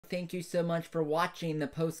thank you so much for watching the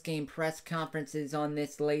post-game press conferences on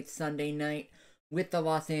this late Sunday night with the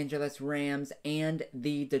Los Angeles Rams and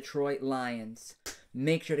the Detroit Lions.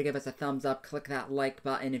 Make sure to give us a thumbs up, click that like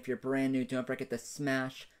button. If you're brand new, don't forget to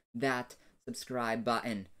smash that subscribe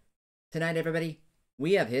button. Tonight, everybody,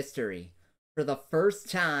 we have history. For the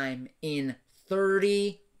first time in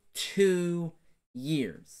 32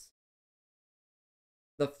 years.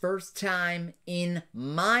 The first time in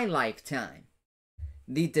my lifetime,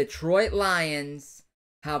 the Detroit Lions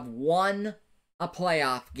have won a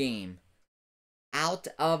playoff game. Out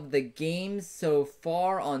of the games so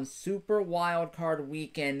far on Super Wildcard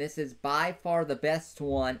Weekend, this is by far the best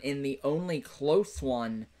one and the only close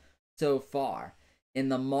one so far.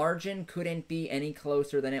 And the margin couldn't be any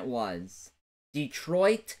closer than it was.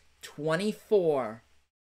 Detroit 24,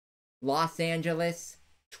 Los Angeles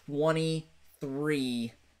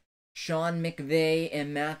 23. Sean McVay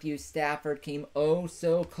and Matthew Stafford came oh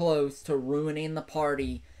so close to ruining the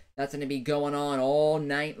party that's going to be going on all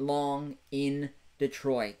night long in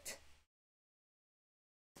Detroit.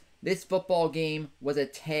 This football game was a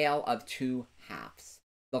tale of two halves.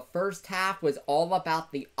 The first half was all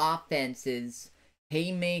about the offenses,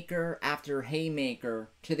 haymaker after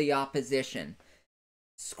haymaker to the opposition.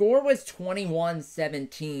 Score was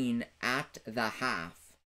 21-17 at the half.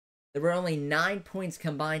 There were only 9 points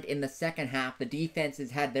combined in the second half. The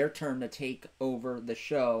defenses had their turn to take over the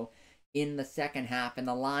show in the second half, and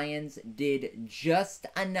the Lions did just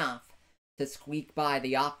enough to squeak by.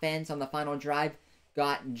 The offense on the final drive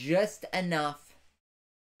got just enough,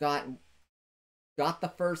 got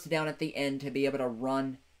the first down at the end to be able to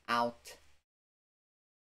run out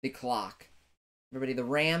the clock. Everybody, the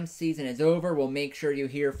Rams season is over. We'll make sure you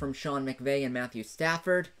hear from Sean McVay and Matthew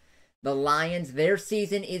Stafford. The Lions, their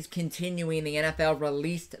season is continuing. The NFL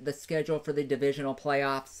released the schedule for the divisional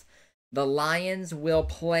playoffs. The Lions will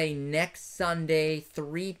play next Sunday,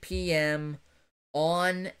 3 p.m.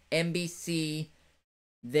 on NBC.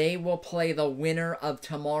 They will play the winner of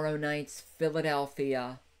tomorrow night's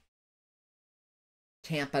Philadelphia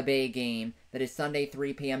Tampa Bay game. That is Sunday,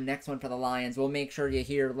 3 p.m. Next one for the Lions. We'll make sure you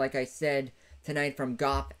hear, like I said, tonight from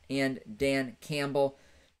Goff and Dan Campbell.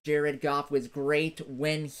 Jared Goff was great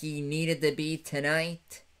when he needed to be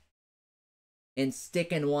tonight. And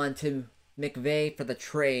sticking one to McVay for the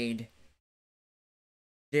trade.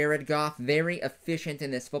 Jared Goff, very efficient in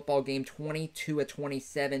this football game.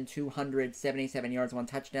 22-27, 277 yards, 1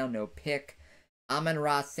 touchdown, no pick.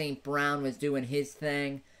 Amon-Ra St. Brown was doing his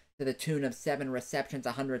thing to the tune of 7 receptions,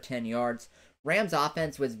 110 yards. Rams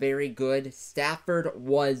offense was very good. Stafford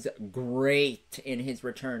was great in his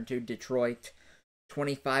return to Detroit.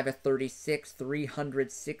 25-36,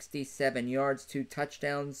 367 yards, 2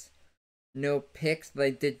 touchdowns, no picks.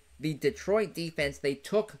 The Detroit defense, they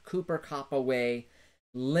took Cooper Kupp away,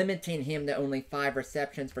 limiting him to only 5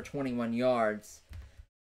 receptions for 21 yards.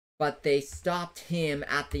 But they stopped him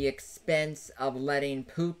at the expense of letting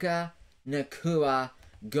Puka Nacua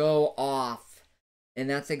go off. And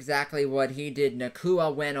that's exactly what he did.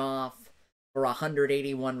 Nacua went off for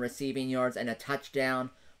 181 receiving yards and a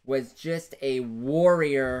touchdown. Was just a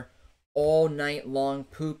warrior all night long.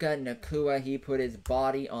 Puka Nacua, he put his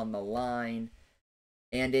body on the line.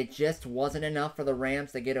 And it just wasn't enough for the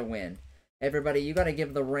Rams to get a win. Everybody, you got to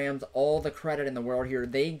give the Rams all the credit in the world here.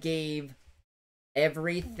 They gave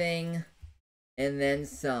everything and then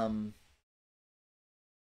some.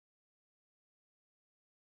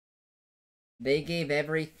 They gave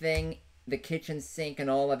everything, the kitchen sink and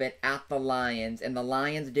all of it, at the Lions. And the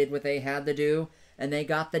Lions did what they had to do. And they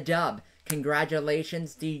got the dub.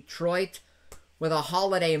 Congratulations, Detroit, with a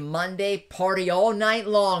holiday Monday. Party all night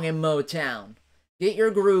long in Motown. Get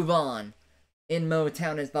your groove on in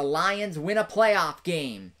Motown as the Lions win a playoff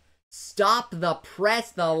game. Stop the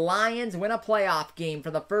press. The Lions win a playoff game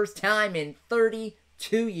for the first time in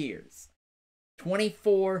 32 years.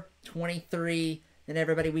 24-23. And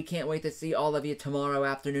everybody, we can't wait to see all of you tomorrow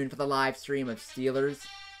afternoon for the live stream of Steelers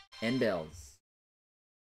and Bills.